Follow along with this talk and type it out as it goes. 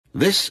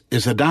This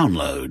is a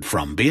download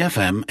from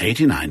BFM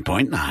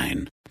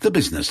 89.9, the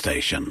business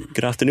station.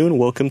 Good afternoon.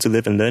 Welcome to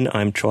Live and Learn.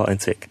 I'm Chua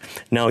Antik.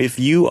 Now, if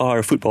you are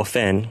a football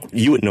fan,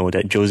 you would know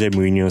that Jose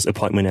Mourinho's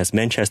appointment as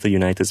Manchester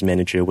United's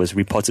manager was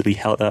reportedly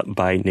held up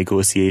by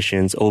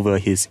negotiations over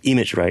his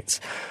image rights.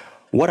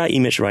 What are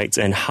image rights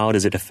and how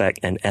does it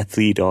affect an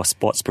athlete or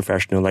sports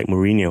professional like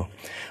Mourinho?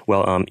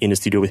 Well, in the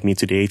studio with me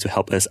today to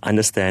help us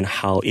understand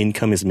how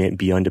income is made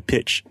beyond the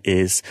pitch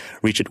is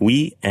Richard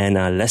Wee and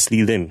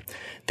Leslie Lim.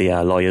 They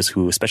are lawyers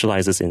who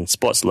specializes in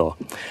sports law.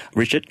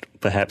 Richard,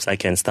 perhaps I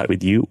can start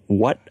with you.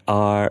 What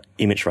are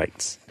image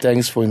rights?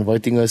 Thanks for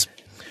inviting us.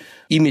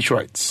 Image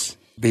rights.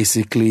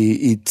 Basically,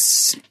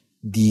 it's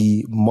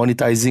the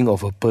monetizing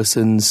of a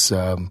person's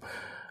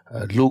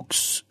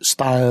looks,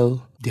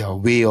 style, their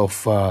way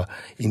of,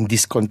 in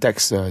this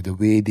context, the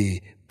way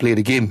they play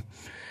the game.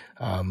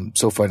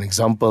 So for an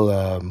example,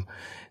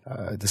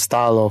 the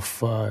style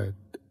of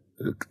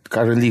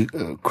currently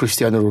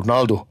Cristiano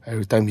Ronaldo,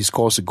 every time he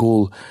scores a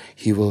goal,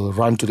 he will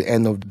run to the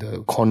end of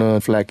the corner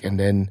flag and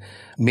then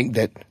make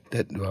that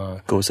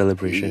goal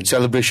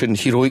celebration,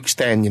 heroic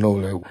stand,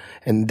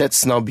 and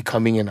that's now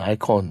becoming an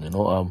icon,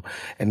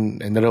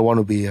 and another one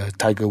will be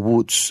Tiger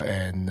Woods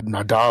and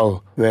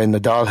Nadal, where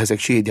Nadal has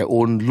actually their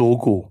own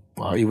logo.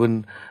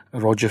 Even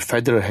Roger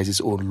Federer has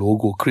his own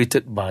logo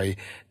created by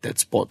that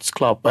sports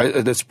club,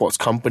 that sports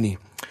company.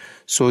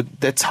 So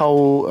that's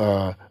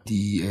how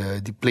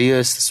the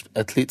players,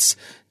 athletes,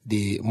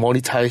 they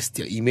monetize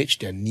their image,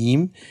 their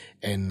name,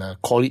 and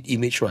call it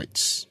image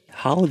rights.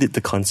 How did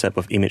the concept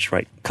of image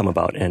right come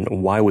about, and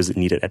why was it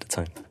needed at the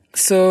time?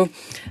 So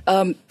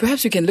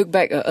perhaps we can look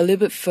back a little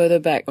bit further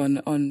back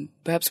on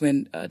perhaps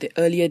when the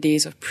earlier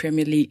days of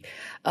Premier League.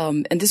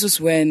 And this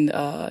was when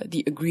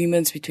the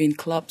agreements between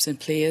clubs and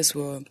players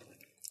were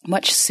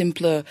much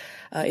simpler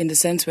in the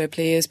sense where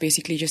players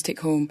basically just take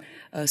home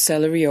a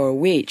salary or a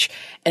wage.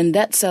 And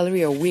that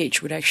salary or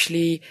wage would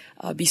actually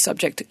be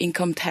subject to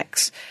income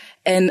tax.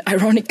 And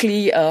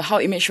ironically, how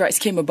image rights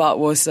came about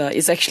was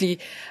it's actually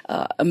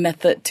a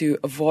method to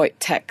avoid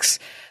tax.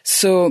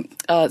 So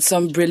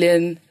some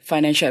brilliant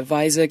financial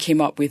advisor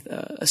came up with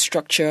a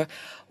structure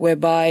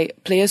whereby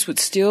players would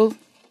still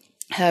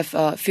have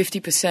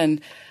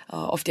 50%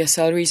 of their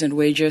salaries and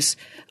wages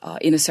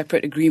in a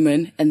separate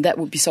agreement, and that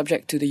would be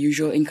subject to the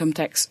usual income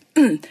tax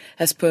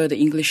as per the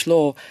English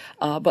law.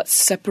 But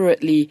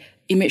separately,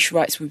 image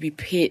rights would be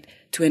paid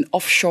to an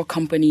offshore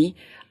company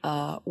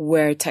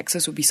where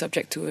taxes would be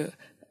subject to a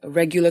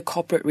regular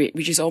corporate rate,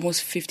 which is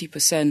almost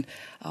 50%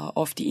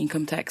 of the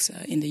income tax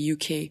in the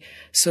UK.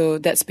 So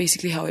that's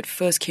basically how it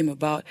first came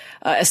about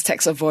as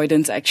tax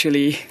avoidance,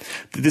 actually.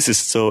 This is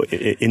so,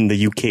 in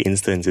the UK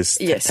instance, is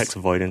yes. Tax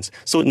avoidance.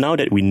 So now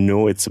that we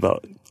know it's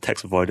about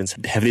tax avoidance,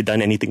 have they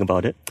done anything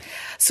about it?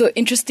 So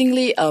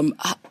interestingly,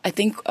 I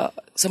think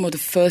some of the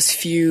first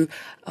few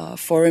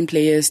foreign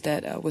players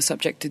that were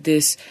subject to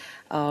this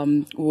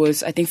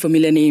was, I think,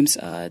 familiar names,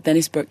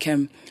 Dennis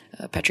Bergkamp,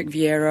 Patrick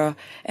Vieira,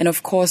 and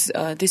of course,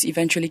 this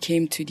eventually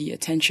came to the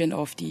attention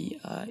of the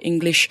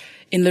English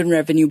Inland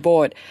Revenue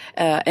Board,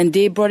 and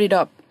they brought it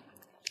up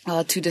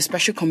to the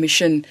Special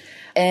Commission,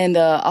 and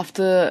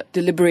after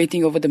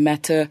deliberating over the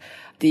matter,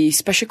 the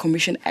Special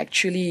Commission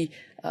actually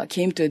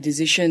came to a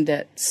decision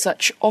that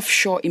such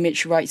offshore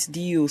image rights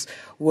deals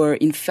were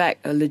in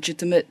fact a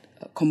legitimate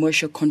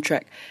commercial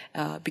contract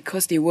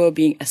because they were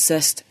being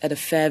assessed at a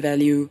fair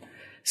value.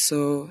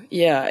 So,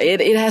 yeah,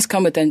 it has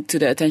come to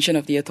the attention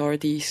of the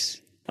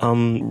authorities.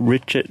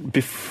 Richard,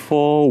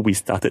 before we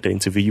started the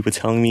interview, you were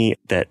telling me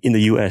that in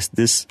the US,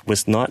 this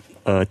was not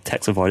a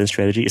tax avoidance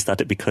strategy. It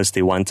started because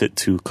they wanted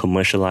to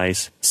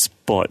commercialize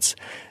sports.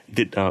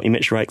 Did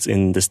image rights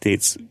in the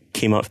States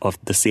came out of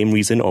the same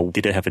reason, or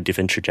did it have a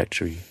different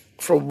trajectory?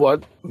 From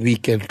what we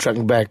can track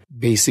back,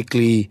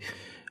 basically,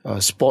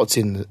 sports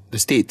in the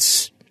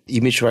States,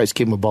 image rights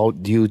came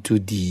about due to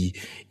the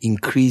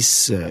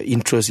increased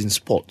interest in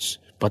sports,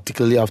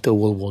 particularly after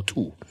World War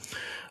II.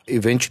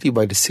 Eventually,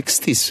 by the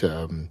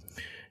 60s,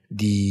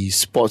 the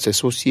sports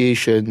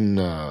association,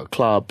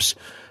 clubs,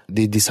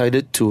 they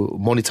decided to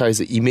monetize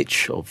the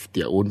image of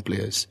their own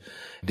players.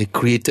 They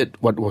created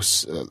what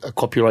was a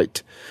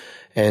copyright.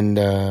 And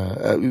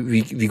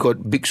we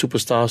got big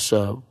superstars,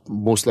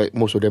 most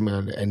of them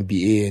are the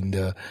NBA and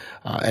the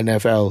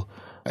NFL,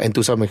 and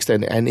to some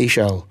extent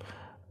NHL,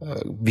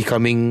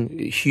 becoming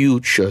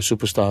huge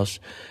superstars,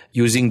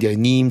 using their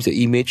names, their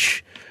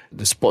image.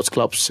 The sports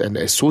clubs and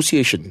the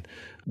association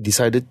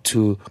decided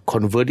to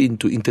convert it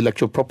into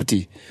intellectual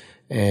property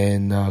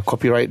and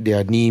copyright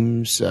their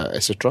names,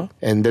 etc.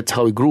 And that's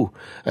how it grew.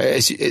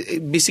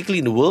 Basically,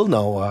 in the world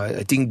now,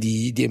 I think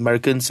the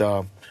Americans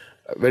are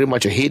very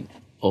much ahead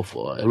of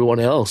everyone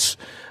else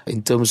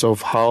in terms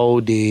of how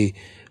they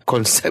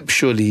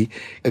conceptually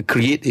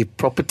create a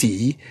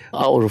property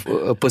out of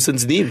a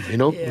person's name,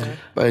 Yeah.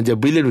 And they're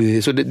brilliant with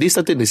it. So they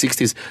started in the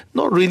 60s,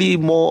 not really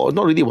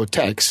about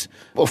tax.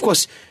 Of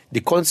course,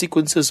 the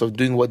consequences of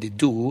doing what they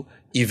do,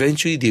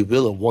 eventually they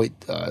will avoid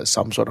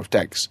some sort of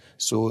tax.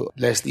 So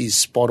Leslie is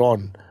spot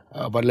on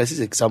But Leslie's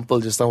example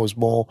just now was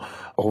more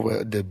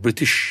of the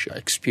British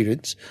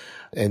experience.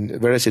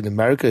 And whereas in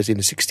America, in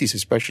the 60s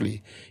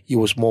especially, it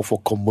was more for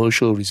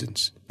commercial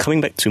reasons. Coming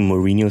back to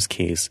Mourinho's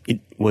case, it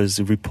was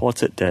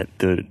reported that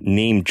the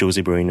name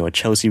Jose Mourinho,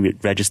 Chelsea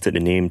registered the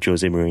name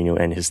Jose Mourinho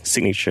and his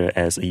signature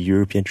as a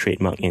European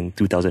trademark in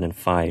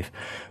 2005,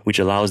 which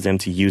allows them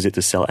to use it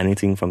to sell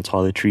anything from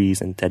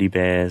toiletries and teddy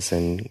bears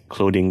and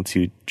clothing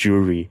to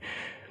jewelry.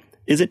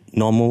 Is it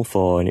normal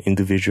for an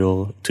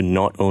individual to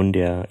not own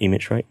their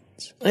image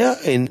rights? Yeah,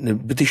 in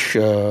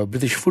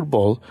British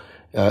football,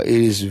 it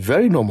is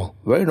very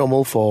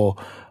normal for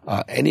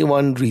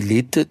anyone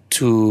related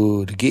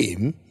to the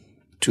game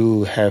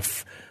to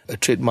have a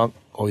trademark,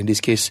 or in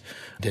this case,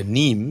 the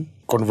name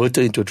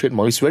converted into a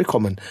trademark. It's very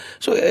common.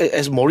 So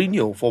as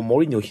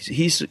Mourinho,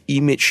 his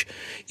image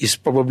is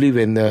probably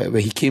when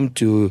he came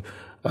to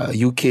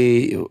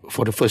UK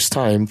for the first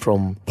time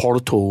from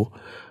Porto,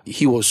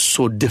 he was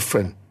so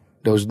different.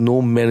 There was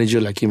no manager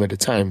like him at the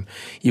time.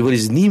 Even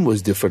his name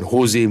was different,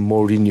 Jose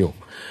Mourinho.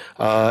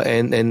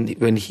 And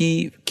when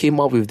he came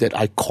up with that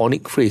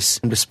iconic phrase,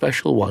 the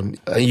special one,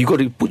 you got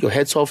to put your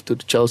hats off to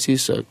the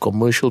Chelsea's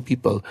commercial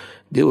people.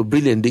 They were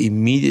brilliant. They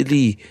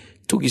immediately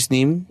took his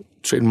name,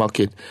 trademark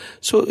it.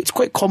 So it's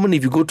quite common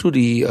if you go to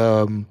the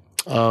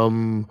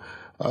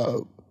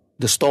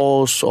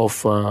stores of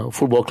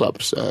football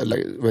clubs,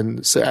 like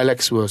when Sir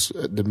Alex was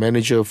the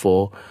manager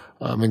for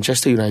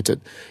Manchester United,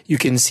 you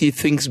can see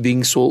things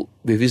being sold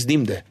with his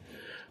name there.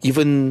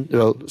 Even,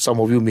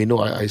 some of you may know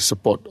I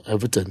support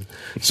Everton.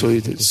 So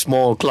it's a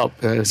small club.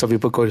 Some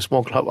people call it a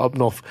small club up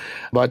north.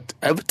 But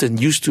Everton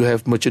used to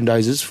have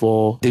merchandises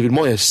for David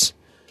Moyes.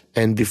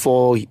 And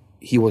before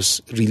he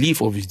was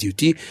relieved of his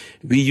duty,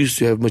 we used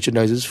to have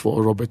merchandises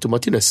for Roberto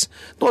Martinez.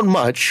 Not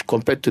much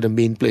compared to the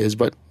main players,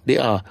 but they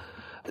are.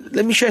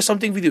 Let me share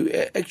something with you.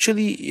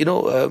 Actually,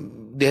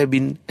 there have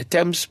been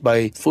attempts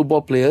by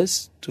football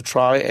players to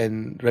try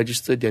and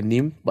register their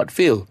name, but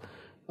fail.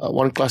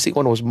 One classic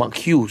one was Mark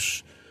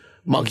Hughes.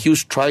 Mark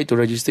Hughes tried to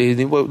register his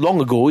name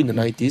long ago in the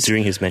 90s.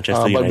 During his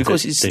Manchester United. But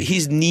because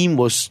his name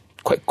was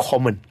quite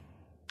common.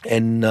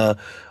 And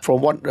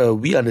from what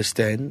we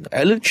understand,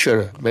 Alan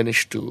Shearer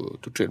managed to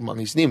trademark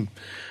his name,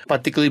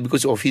 particularly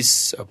because of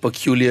his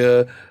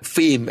peculiar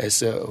fame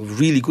as a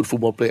really good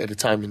football player at the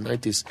time in the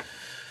 90s.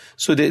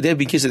 So there have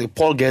been cases like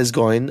Paul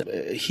Gascoigne,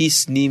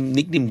 his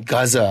nickname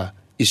Gaza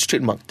is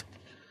trademarked.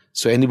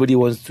 So anybody who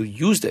wants to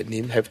use that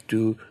name have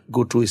to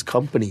go through his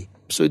company.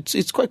 So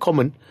it's quite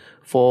common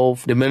for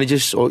the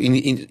managers, or in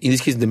this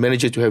case, the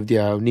manager to have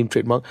their name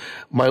trademark.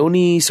 My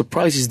only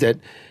surprise is that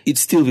it's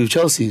still with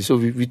Chelsea. So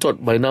we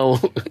thought by now,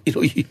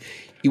 he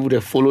would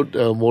have followed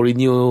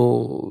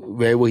Mourinho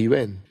wherever he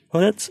went.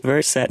 Well, that's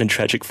very sad and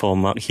tragic for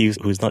Mark Hughes,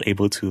 who's not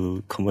able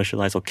to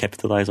commercialize or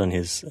capitalize on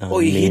his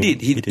name.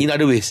 He did. In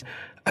other ways.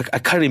 I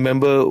can't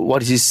remember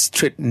what is his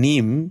trade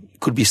name. It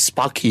could be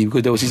Sparky,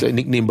 because that was his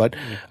nickname, but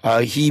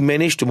he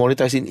managed to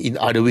monetize it in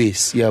other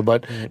ways. Yeah,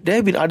 but there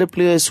have been other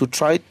players who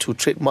tried to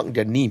trademark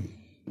their name.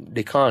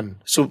 They can't.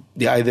 So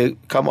they either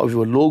come up with a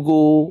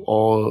logo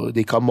or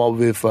they come up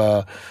with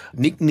a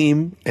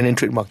nickname and then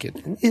trademark it.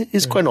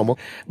 It's quite normal.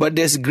 But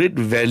there's great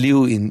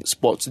value in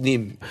sports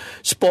name.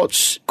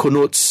 Sports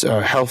connotes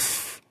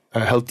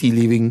healthy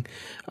living.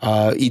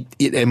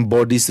 It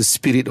embodies the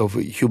spirit of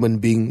a human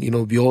being.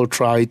 We all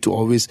try to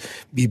always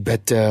be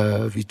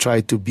better. We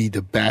try to be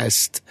the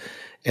best.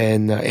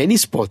 And any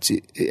sports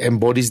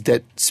embodies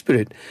that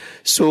spirit.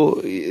 So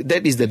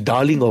that is the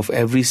darling of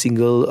every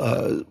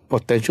single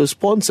potential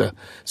sponsor.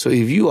 So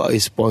if you are a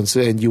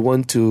sponsor and you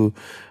want to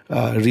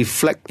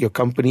reflect your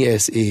company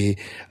as a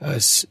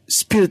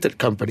spirited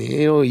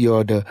company,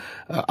 you're the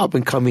up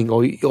and coming,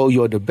 or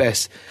you're the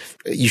best,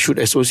 you should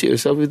associate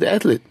yourself with the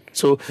athlete.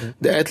 So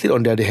the athlete,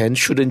 on the other hand,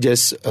 shouldn't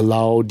just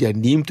allow their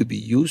name to be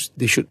used.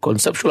 They should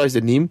conceptualize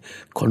the name,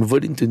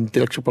 convert it into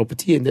intellectual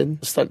property, and then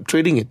start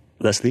trading it.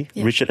 Leslie,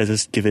 yeah. Richard has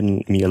just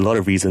given me a lot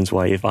of reasons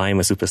why, if I am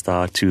a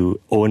superstar, to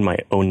own my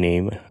own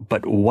name.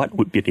 But what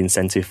would be the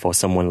incentive for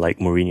someone like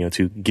Mourinho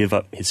to give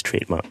up his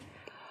trademark?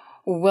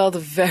 Well, the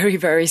very,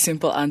 very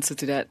simple answer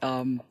to that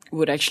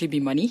would actually be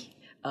money.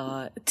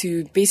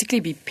 To basically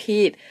be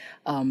paid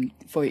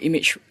for your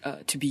image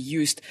to be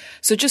used.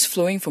 So just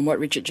flowing from what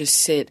Richard just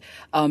said,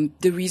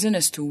 the reason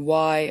as to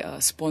why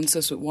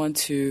sponsors would want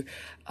to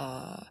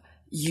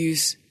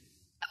use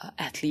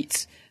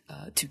athletes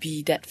to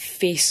be that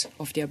face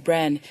of their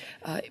brand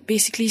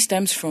basically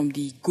stems from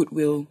the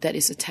goodwill that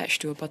is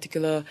attached to a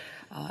particular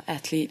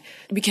athlete.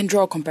 We can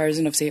draw a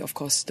comparison of, say, of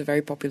course, the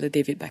very popular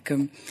David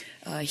Beckham.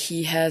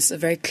 He has a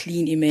very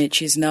clean image.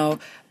 He's now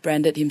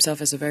branded himself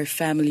as a very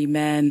family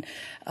man,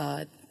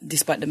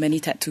 despite the many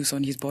tattoos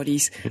on his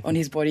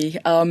body.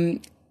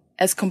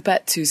 As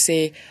compared to,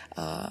 say,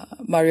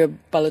 Mario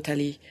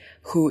Balotelli,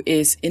 who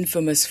is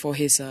infamous for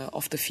his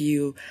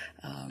off-the-field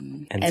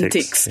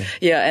antics.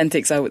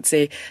 Antics, I would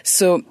say.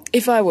 So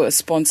if I were a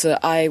sponsor,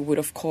 I would,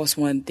 of course,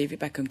 want David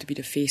Beckham to be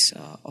the face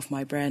of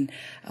my brand.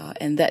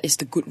 And that is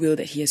the goodwill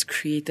that he has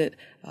created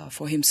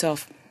for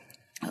himself.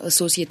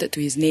 associated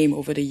to his name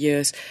over the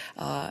years.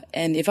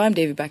 And if I'm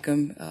David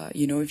Beckham,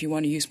 if you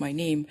want to use my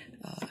name,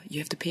 you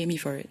have to pay me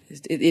for it.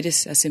 It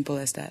is as simple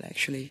as that,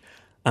 actually.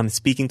 I'm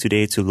speaking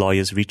today to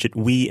lawyers Richard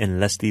Wee and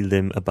Leslie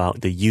Lim about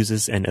the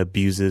uses and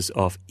abuses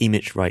of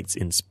image rights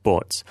in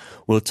sports.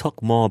 We'll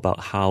talk more about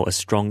how a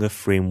stronger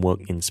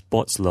framework in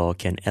sports law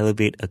can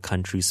elevate a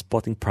country's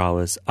sporting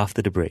prowess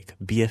after the break.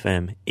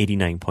 BFM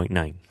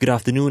 89.9. Good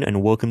afternoon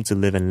and welcome to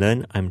Live and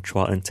Learn. I'm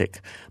Chua Eun Teck.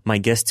 My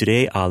guests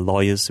today are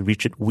lawyers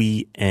Richard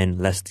Wee and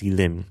Leslie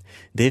Lim.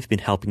 They've been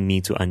helping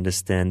me to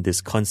understand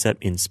this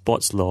concept in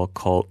sports law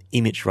called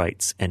image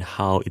rights and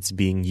how it's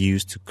being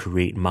used to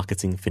create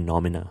marketing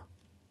phenomena.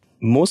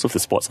 Most of the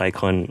sports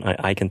icon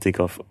I can think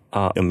of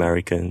are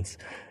Americans.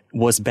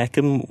 Was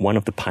Beckham one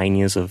of the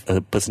pioneers of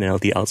a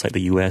personality outside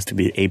the US to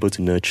be able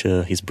to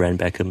nurture his brand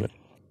Beckham?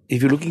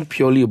 If you're looking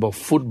purely about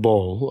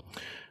football,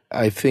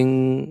 I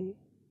think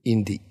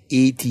in the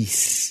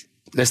 80s,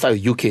 let's start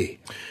with UK.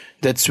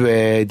 That's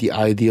where the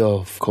idea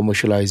of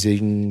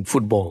commercializing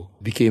football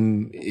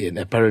became an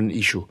apparent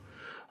issue.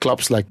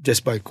 Clubs like,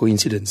 just by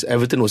coincidence,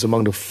 Everton was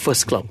among the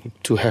first club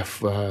to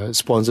have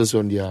sponsors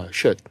on their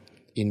shirt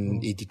in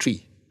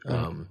 83.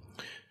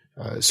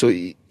 So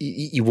it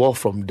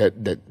evolved from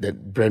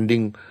that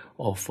branding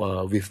of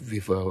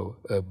with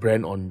a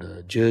brand on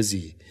the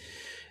jersey,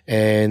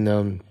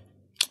 and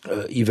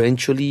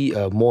eventually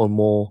more and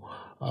more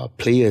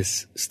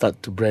players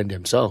start to brand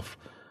themselves.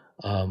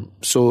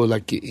 So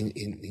like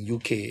in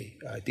UK,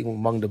 I think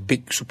among the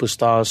big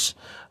superstars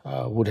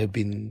would have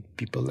been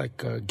people like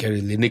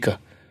Gary Lineker.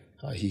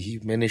 He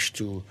managed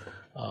to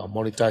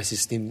monetize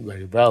his name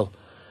very well.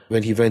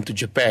 When he went to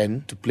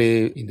Japan to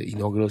play in the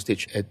inaugural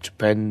stage at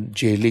Japan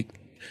J-League,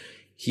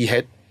 he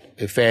had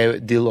a fair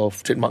deal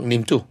of trademark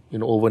name too,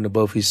 over and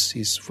above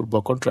his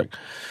football contract.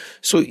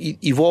 So it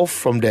evolved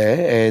from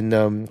there, and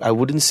I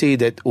wouldn't say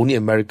that only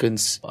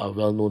Americans are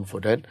well known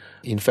for that.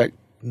 In fact,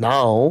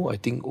 now I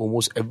think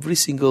almost every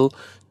single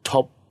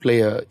top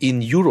player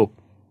in Europe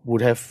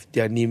would have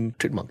their name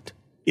trademarked.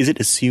 Is it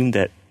assumed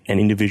that an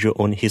individual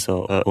owns his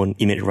or her own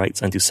image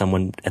rights until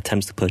someone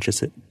attempts to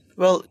purchase it?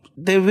 Well,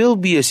 there will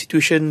be a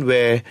situation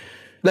where,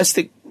 let's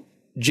take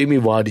Jamie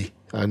Vardy,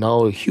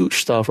 now a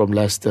huge star from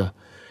Leicester,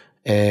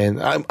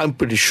 and I'm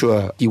pretty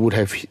sure he would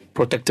have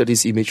protected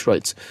his image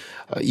rights,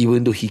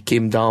 even though he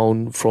came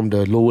down from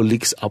the lower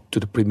leagues up to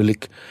the Premier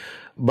League.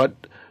 But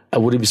I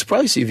wouldn't be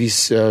surprised if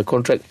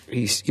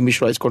his image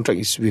rights contract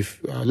is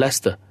with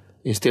Leicester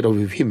instead of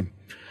with him.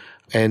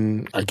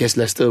 And I guess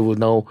Leicester will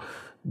now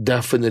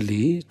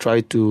definitely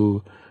try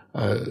to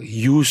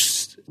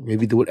use,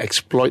 maybe the word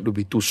exploit would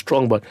be too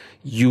strong, but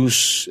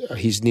use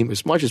his name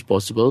as much as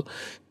possible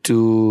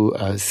to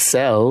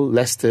sell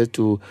Leicester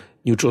to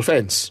neutral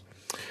fans.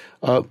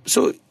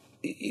 So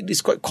it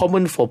is quite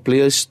common for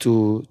players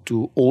to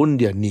own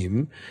their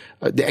name.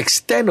 The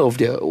extent of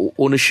their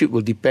ownership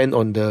will depend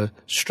on the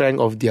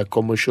strength of their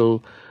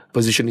commercial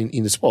position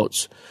in the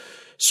sports.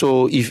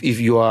 So if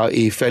you are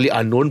a fairly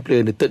unknown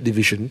player in the third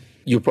division,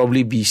 you'll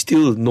probably be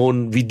still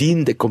known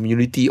within the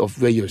community of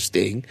where you're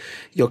staying.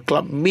 Your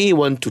club may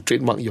want to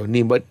trademark your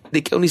name, but they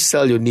can only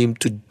sell your name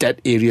to that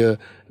area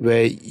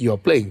where you're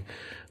playing.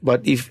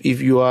 But if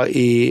you are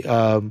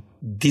a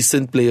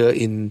decent player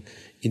in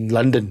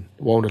London,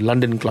 one of the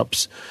London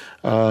clubs,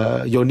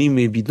 your name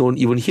may be known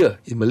even here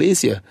in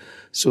Malaysia.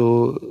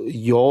 So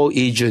your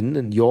agent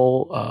and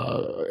your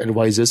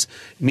advisors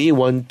may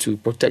want to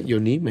protect your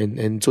name,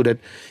 and so that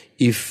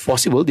if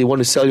possible, they want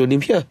to sell your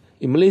name here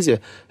in Malaysia.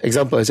 As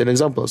an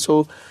example.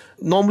 So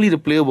normally the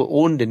player will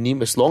own the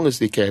name as long as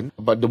they can,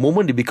 but the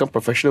moment they become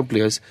professional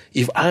players,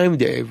 if I'm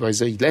their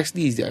advisor,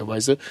 Leslie is their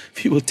advisor,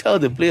 we will tell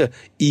the player,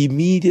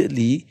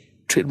 immediately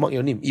trademark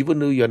your name, even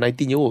though you're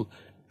 19-year-old.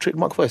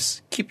 Trademark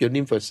first, keep your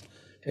name first,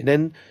 and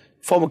then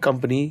form a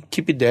company,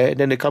 keep it there, and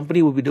then the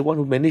company will be the one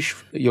who manage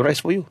your rights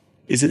for you.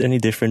 Is it any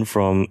different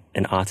from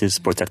an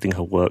artist protecting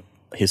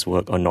his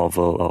work or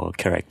novel or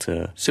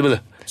character? Similar.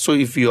 So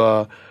if you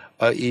are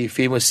a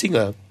famous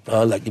singer,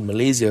 like in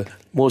Malaysia,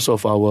 most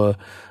of our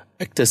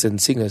actors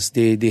and singers,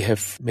 they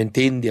have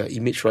maintained their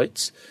image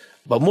rights.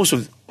 But most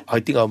of, I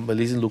think, our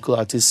Malaysian local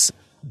artists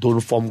don't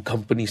form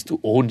companies to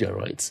own their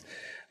rights.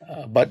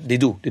 But they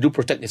do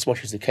protect as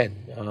much as they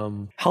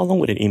can. How long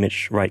would an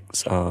image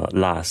rights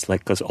last?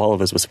 Because all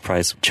of us were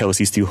surprised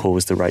Chelsea still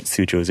holds the rights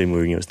to Jose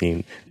Mourinho's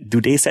name.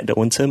 Do they set their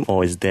own term,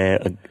 or is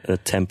there a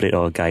template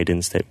or a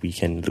guidance that we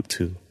can look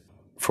to?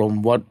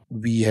 From what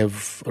we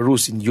have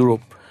rules in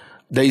Europe,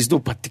 there is no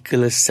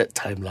particular set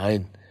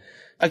timeline.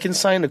 I can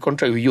sign a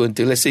contract with you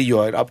until, let's say, you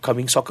are an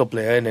upcoming soccer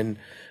player,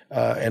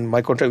 and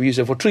my contract with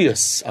you is for 3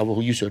 years. I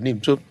will use your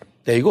name. So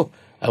there you go.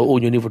 I will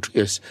own your name for 3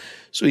 years.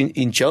 So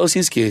in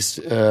Chelsea's case,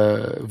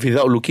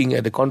 without looking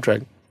at the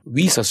contract,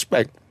 we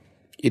suspect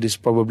it is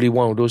probably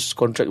one of those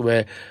contracts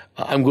where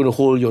I'm going to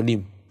hold your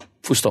name,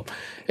 full stop.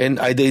 And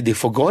either they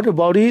forgot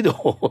about it,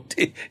 or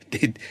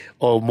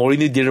or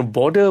Mourinho didn't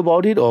bother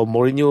about it, or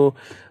Mourinho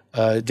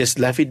just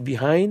left it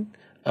behind.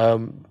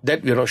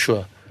 That we're not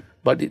sure.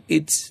 But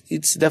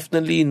it's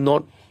definitely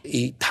not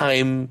a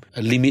time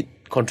limit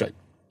contract.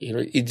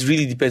 It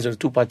really depends on the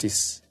two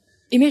parties.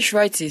 Image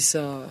rights is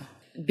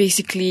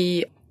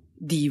basically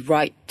the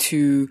right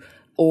to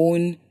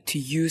own, to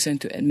use, and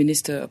to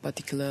administer a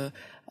particular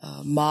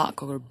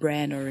mark or a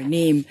brand or a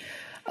name.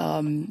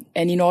 And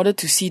in order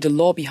to see the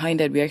law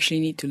behind that, we actually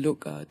need to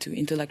look to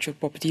intellectual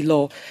property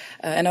law.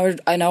 And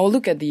I will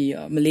look at the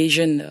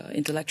Malaysian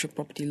intellectual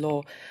property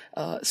law.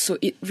 So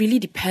it really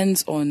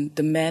depends on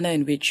the manner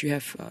in which you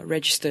have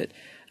registered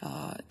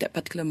that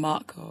particular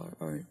mark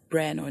or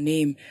brand or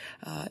name.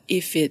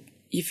 If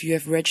you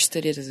have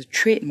registered it as a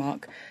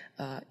trademark,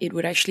 it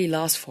would actually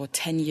last for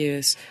 10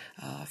 years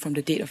from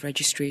the date of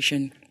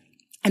registration.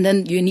 And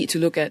then you need to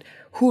look at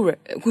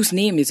whose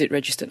name is it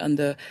registered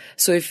under.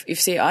 So if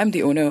say I'm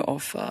the owner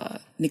of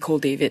Nicole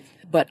David,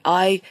 but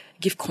I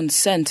give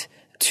consent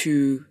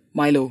to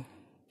Milo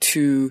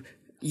to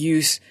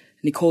use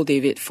Nicole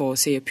David for,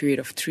 say, a period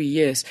of 3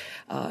 years,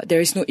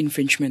 there is no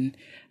infringement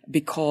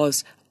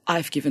because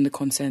I've given the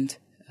consent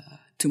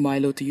to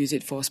Milo to use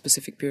it for a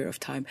specific period of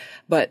time.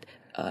 But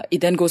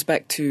it then goes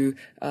back to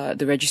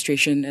the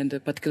registration and the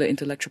particular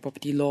intellectual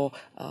property law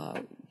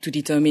to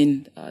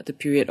determine the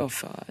period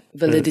of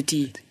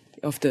validity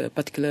of the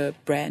particular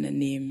brand and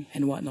name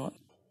and whatnot.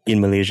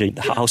 In Malaysia,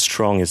 how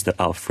strong is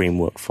our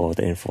framework for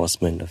the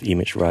enforcement of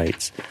image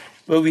rights?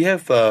 Well, we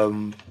have a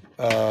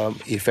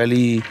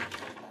fairly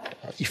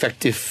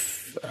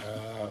effective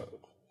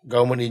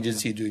government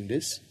agency doing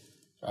this.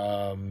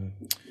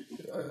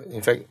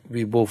 In fact,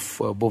 we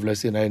both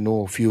Leslie and I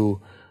know a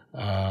few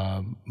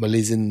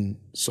Malaysian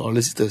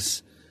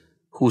solicitors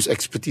whose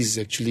expertise is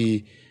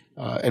actually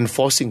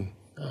enforcing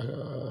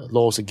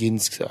laws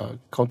against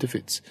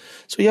counterfeits.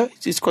 So yeah,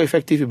 it's quite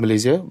effective in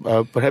Malaysia.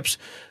 Perhaps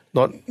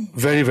not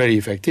very, very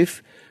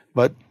effective,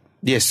 but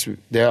yes,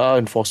 there are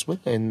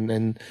enforcement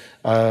and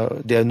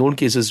there are known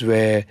cases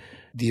where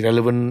the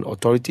relevant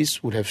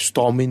authorities would have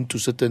stormed into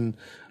certain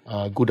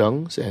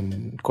godangs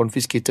and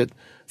confiscated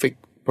fake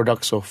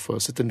products of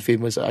certain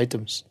famous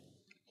items.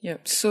 Yeah,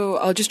 so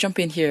I'll just jump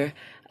in here.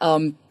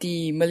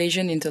 The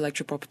Malaysian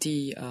Intellectual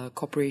Property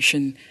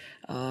Corporation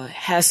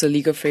has a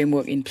legal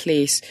framework in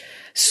place.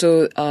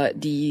 So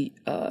the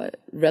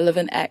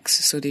relevant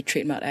acts, so the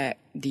Trademark Act,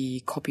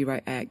 the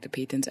Copyright Act, the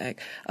Patents Act,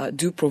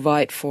 do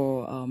provide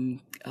for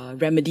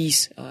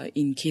remedies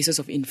in cases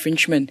of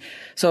infringement.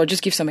 So I'll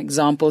just give some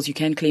examples. You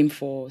can claim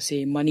for,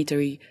 say,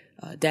 monetary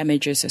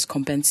damages as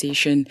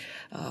compensation.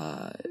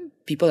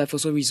 People have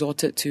also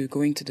resorted to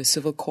going to the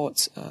civil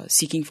courts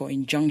seeking for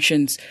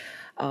injunctions.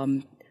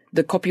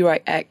 The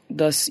Copyright Act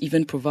does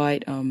even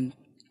provide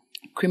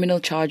criminal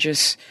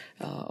charges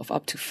of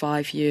up to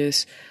 5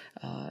 years.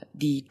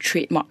 The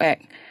Trademark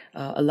Act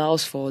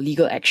allows for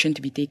legal action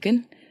to be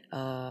taken,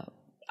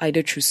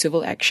 either through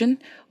civil action,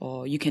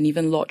 or you can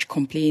even lodge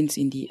complaints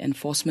in the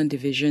Enforcement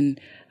Division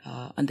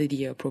under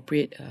the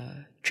appropriate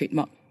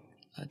Trademark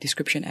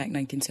Description Act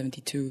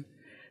 1972.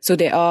 So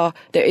there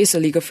is a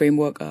legal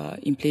framework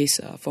in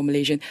place for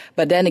Malaysian,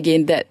 but then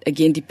again, that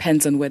again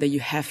depends on whether you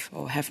have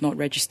or have not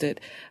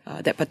registered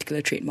that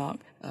particular trademark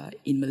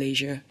in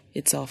Malaysia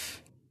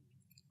itself.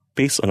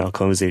 Based on our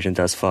conversation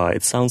thus far,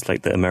 it sounds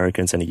like the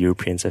Americans and the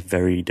Europeans have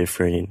very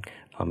different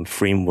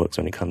frameworks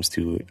when it comes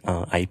to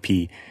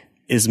IP.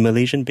 Is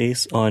Malaysian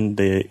based on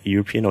the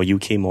European or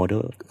UK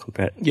model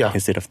compared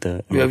instead of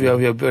the American?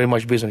 We are very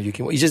much based on the UK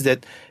model. It's just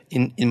that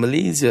in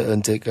Malaysia,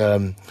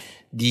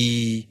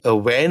 the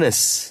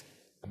awareness,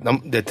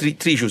 there are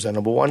three issues.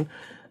 Number one,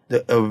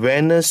 the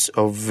awareness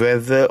of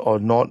whether or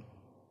not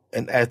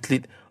an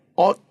athlete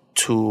ought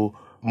to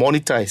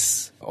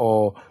monetize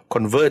or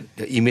convert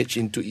the image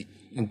into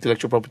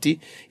intellectual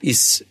property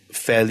is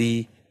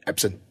fairly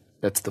absent.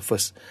 That's the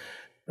first.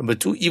 Number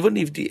two, even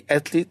if the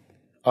athlete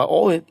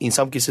or in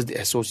some cases the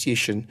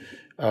association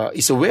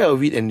is aware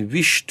of it and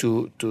wish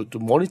to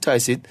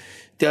monetize it,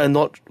 they are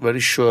not very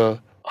sure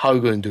how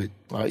you're going to do it.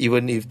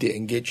 Even if they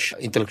engage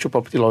intellectual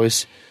property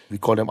lawyers, we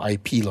call them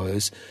IP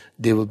lawyers,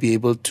 they will be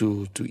able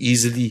to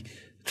easily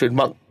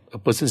trademark a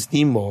person's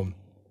name or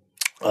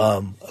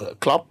a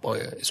club or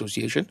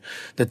association.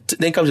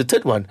 Then comes the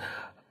third one.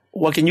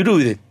 What can you do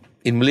with it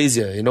in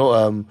Malaysia?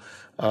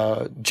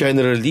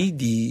 Generally,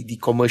 the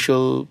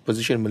commercial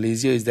position in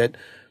Malaysia is that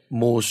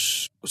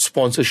most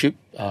sponsorship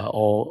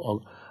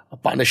or a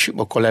partnership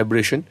or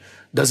collaboration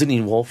doesn't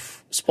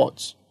involve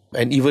sports.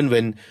 And even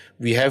when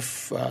we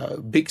have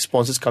big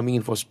sponsors coming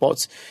in for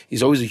sports,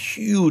 it's always a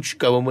huge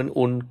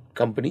government-owned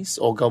companies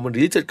or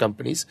government-related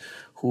companies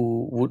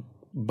who would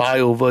buy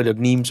over the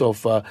names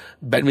of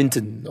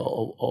badminton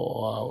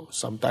or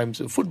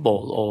sometimes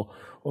football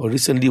or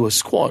recently was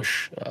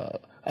squash.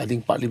 I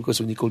think partly because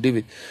of Nicole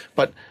David.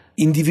 But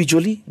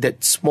individually,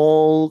 that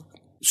small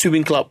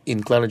swimming club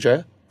in Kelana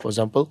Jaya, for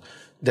example,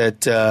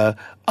 that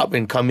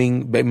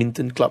up-and-coming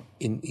badminton club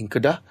in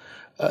Kedah,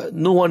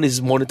 no one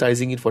is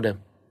monetizing it for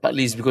them.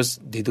 Partly it's because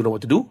they don't know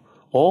what to do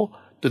or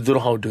they don't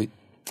know how to do it.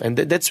 And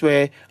that's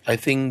where I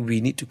think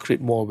we need to create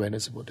more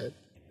awareness about that.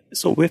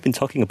 So we've been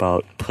talking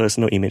about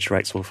personal image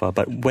rights so far,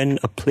 but when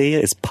a player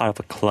is part of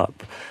a club,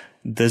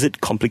 does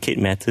it complicate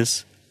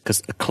matters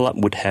Because a club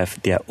would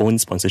have their own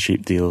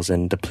sponsorship deals,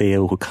 and the player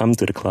who comes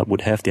to the club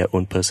would have their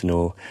own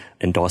personal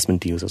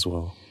endorsement deals as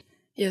well.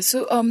 Yeah,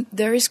 so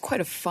there is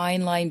quite a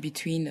fine line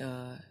between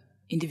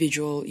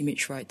individual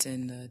image rights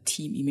and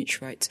team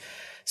image rights.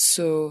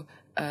 So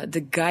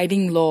the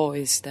guiding law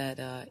is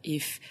that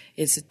if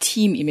it's a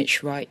team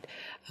image right,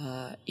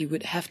 it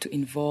would have to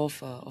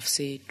involve, of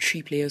say,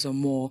 3 players or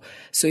more.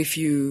 So if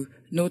you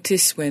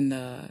notice when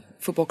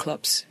football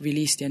clubs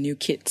release their new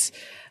kits,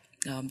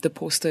 the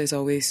poster is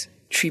always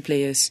 3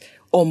 players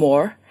or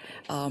more.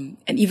 And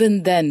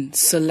even then,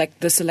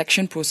 the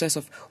selection process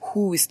of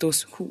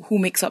who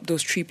makes up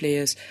those 3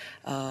 players,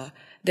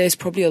 there's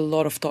probably a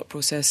lot of thought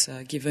process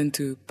given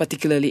to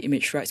particularly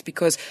image rights,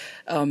 because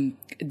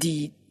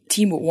the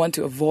team would want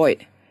to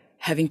avoid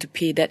having to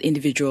pay that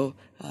individual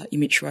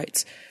image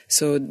rights.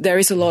 So there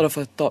is a lot of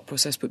a thought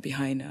process put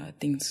behind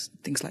things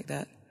like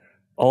that.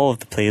 All of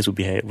the players would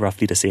be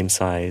roughly the same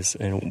size,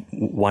 and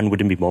one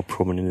wouldn't be more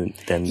prominent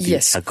than the other.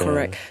 Yes,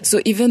 correct. So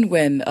even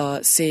when,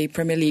 say,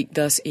 Premier League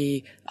does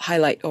a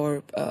highlight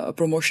or a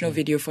promotional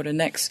video for the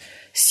next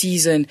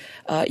season,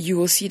 you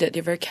will see that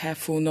they're very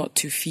careful not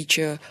to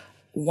feature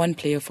one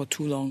player for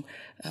too long.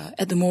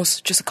 At the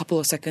most, just a couple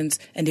of seconds,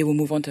 and they will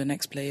move on to the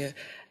next player.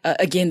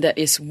 Again, that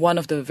is one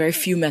of the very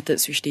few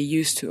methods which they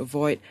use to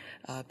avoid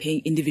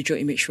paying individual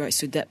image rights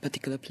to that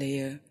particular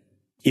player.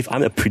 If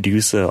I'm a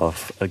producer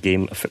of a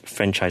game, a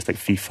franchise like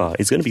FIFA,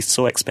 it's going to be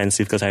so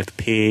expensive because I have to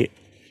pay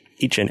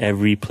each and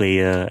every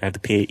player, I have to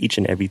pay each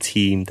and every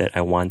team that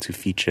I want to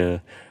feature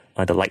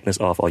the likeness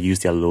of or use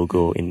their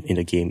logo in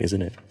the game,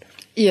 isn't it?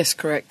 Yes,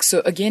 correct.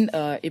 So again,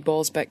 it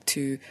boils back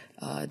to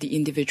the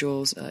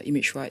individual's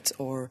image rights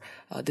or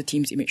the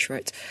team's image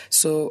rights.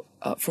 So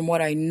from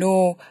what I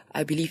know,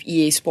 I believe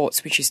EA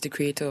Sports, which is the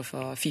creator of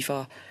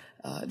FIFA,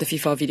 the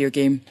FIFA video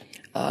game,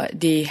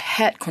 they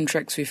had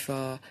contracts with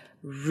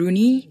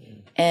Rooney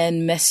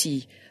and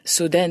Messi.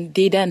 So then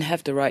they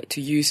have the right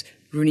to use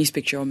Rooney's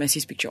picture or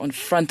Messi's picture on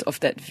front of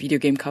that video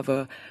game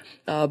cover.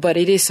 But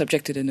it is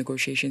subject to the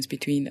negotiations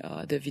between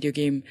the video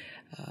game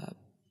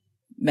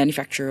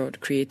manufacturer or the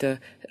creator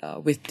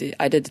with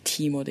either the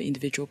team or the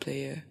individual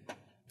player.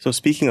 So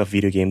speaking of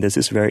video game, there's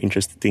this very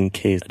interesting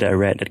case that I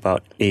read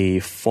about a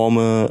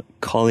former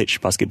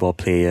college basketball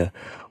player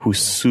who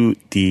sued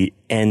the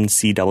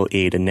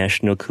NCAA, the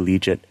National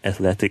Collegiate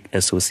Athletic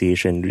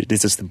Association.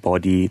 This is the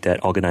body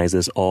that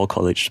organizes all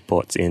college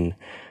sports in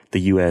the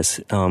US.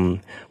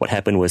 What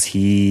happened was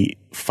he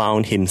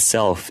found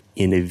himself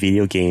in a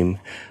video game,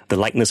 the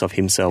likeness of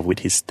himself with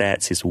his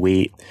stats, his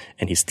weight,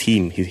 and his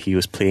team. He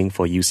was playing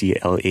for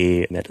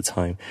UCLA at the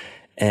time.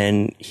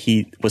 And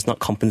he was not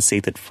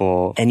compensated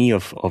for any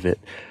of it.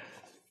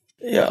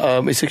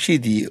 Yeah, it's actually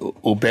the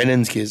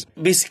O'Bannon's case.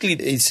 Basically,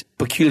 it's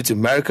peculiar to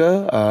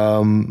America.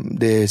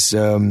 There's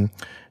an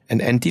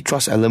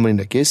antitrust element in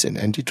the case, and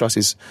antitrust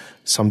is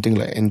something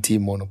like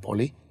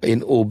anti-monopoly.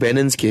 In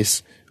O'Bannon's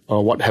case,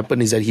 what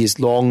happened is that he has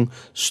long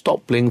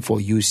stopped playing for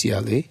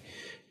UCLA,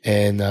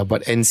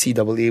 but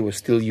NCAA was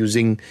still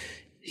using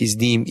his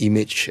name,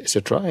 image,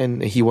 etc.,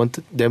 and he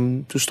wanted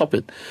them to stop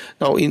it.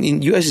 Now,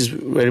 in US, it's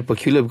very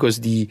peculiar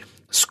because the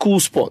school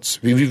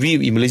sports, we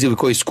in Malaysia, we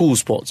call it school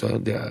sports.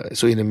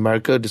 So in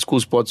America, the school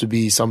sports would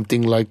be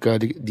something like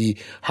the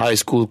high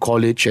school,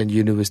 college, and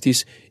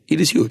universities. It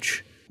is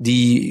huge.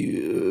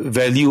 The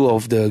value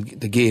of the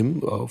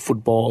game,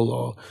 football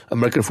or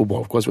American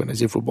football, of course, when I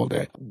say football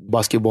there,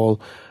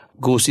 basketball,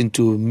 goes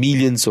into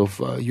millions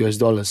of US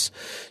dollars.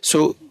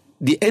 So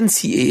the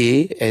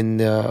NCAA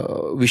and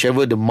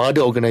whichever the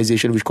mother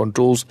organization which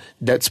controls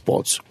that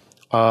sports,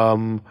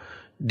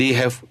 they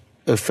have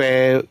a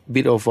fair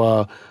bit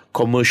of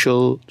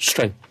commercial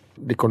strength.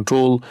 They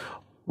control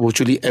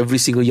virtually every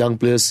single young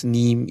player's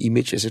name,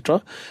 image,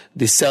 etc.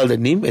 They sell that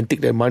name and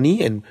take their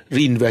money and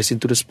reinvest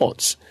into the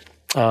sports.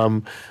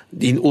 In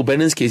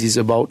O'Bannon's case, it's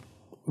about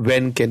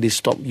when can they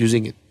stop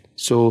using it.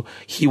 So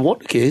he won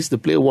the case, the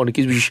player won the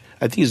case, which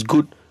I think is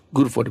good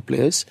for the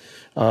players.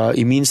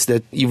 It means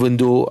that even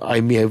though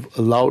I may have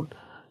allowed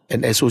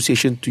an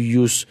association to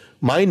use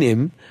my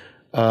name,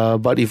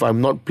 but if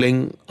I'm not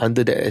playing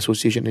under that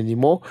association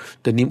anymore,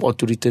 the name ought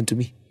to return to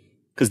me.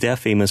 Because they are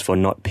famous for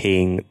not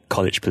paying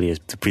college players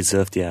to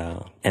preserve their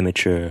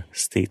amateur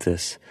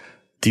status.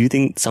 Do you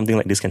think something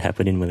like this can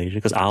happen in Malaysia?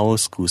 Because our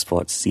school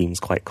sports seems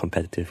quite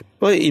competitive.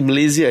 Well, in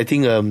Malaysia, I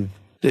think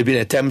there have been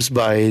attempts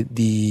by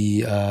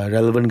the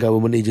relevant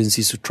government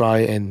agencies to try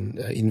and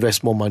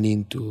invest more money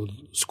into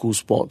school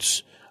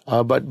sports.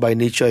 But by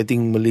nature, I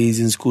think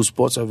Malaysian school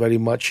sports are very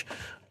much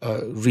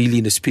really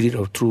in the spirit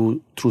of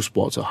true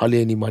sports. Hardly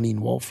any money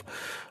involved.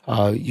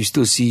 You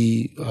still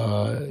see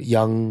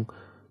young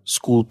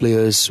school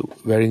players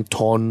wearing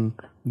torn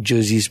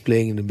jerseys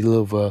playing in the middle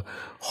of a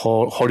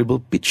horrible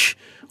pitch,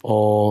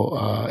 or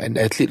an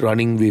athlete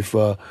running with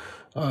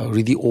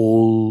really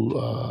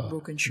old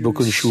broken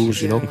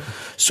shoes, you know.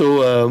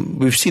 So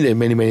we've seen it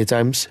many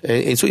times.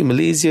 And so in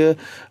Malaysia,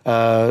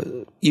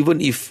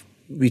 even if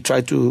we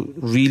try to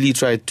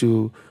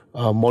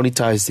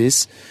monetize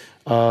this,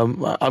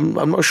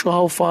 I'm not sure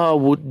how far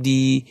would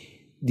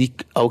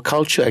our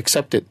culture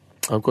accept it.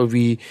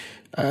 Because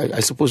I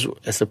suppose,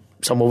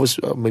 some of us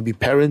may be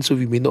parents, so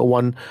we may not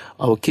want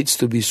our kids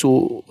to be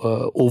so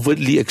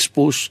overtly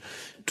exposed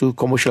to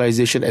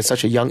commercialization at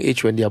such a young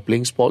age when they are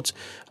playing sports.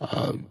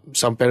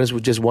 Some parents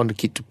would just want the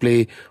kid to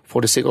play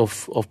for the sake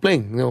of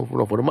playing, not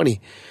for the money.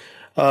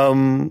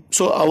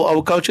 So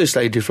our culture is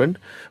slightly different.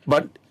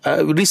 But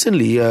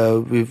recently,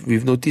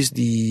 we've noticed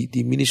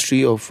the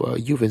Ministry of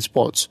Youth and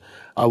Sports.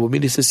 Our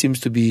minister seems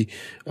to be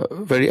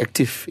very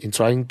active in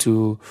trying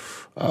to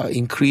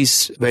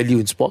increase value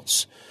in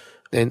sports.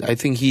 And I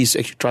think he's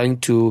actually trying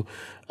to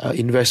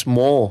invest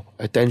more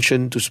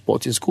attention to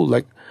sports in school,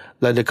 like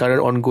the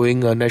current ongoing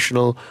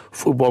national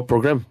football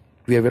program.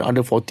 We have an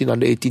under-14,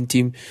 under-18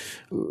 team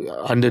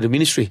under the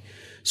ministry.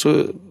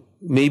 So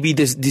maybe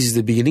this is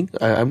the beginning.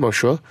 I'm not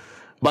sure.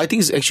 But I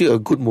think it's actually a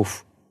good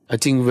move. I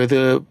think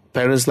whether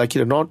parents like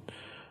it or not,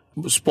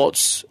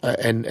 sports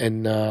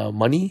and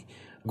money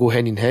go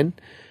hand in hand.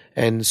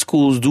 And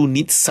schools do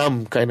need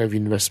some kind of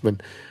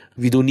investment.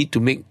 We don't need to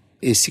make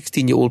a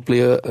 16-year-old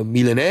player a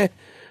millionaire,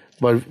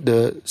 but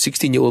the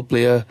 16-year-old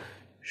player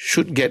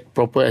should get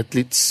proper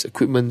athletes'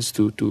 equipments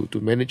to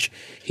manage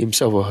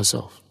himself or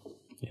herself.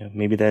 Yeah,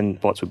 maybe then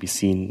sports would be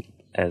seen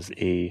as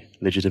a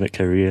legitimate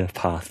career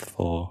path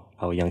for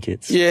our young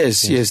kids.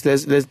 Yes.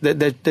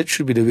 That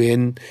should be the way.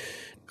 And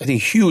I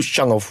think a huge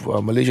chunk of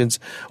Malaysians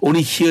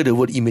only hear the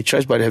word image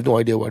rights, but I have no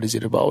idea what is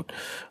it about.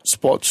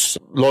 Sports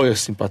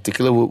lawyers in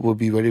particular will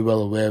be very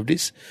well aware of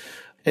this.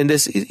 And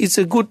it's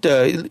a good,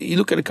 you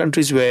look at the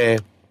countries where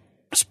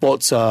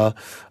sports are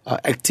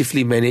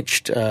actively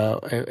managed,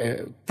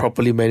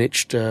 properly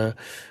managed,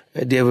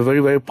 they have a very,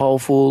 very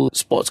powerful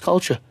sports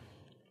culture.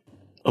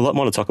 A lot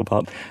more to talk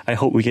about. I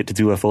hope we get to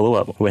do a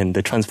follow-up when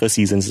the transfer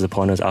season is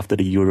upon us after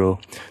the Euro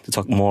to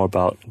talk more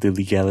about the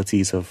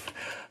legalities of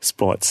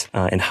sports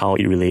and how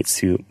it relates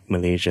to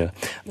Malaysia.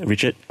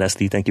 Richard,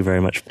 Leslie, thank you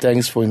very much.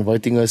 Thanks for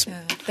inviting us.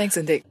 Thanks,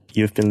 Andik.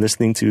 You've been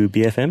listening to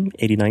BFM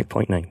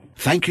 89.9.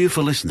 Thank you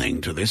for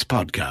listening to this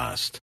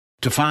podcast.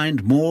 To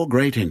find more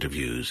great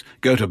interviews,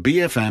 go to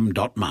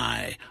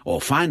bfm.my or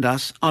find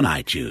us on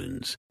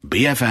iTunes.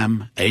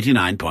 BFM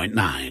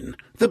 89.9,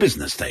 the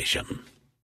business station.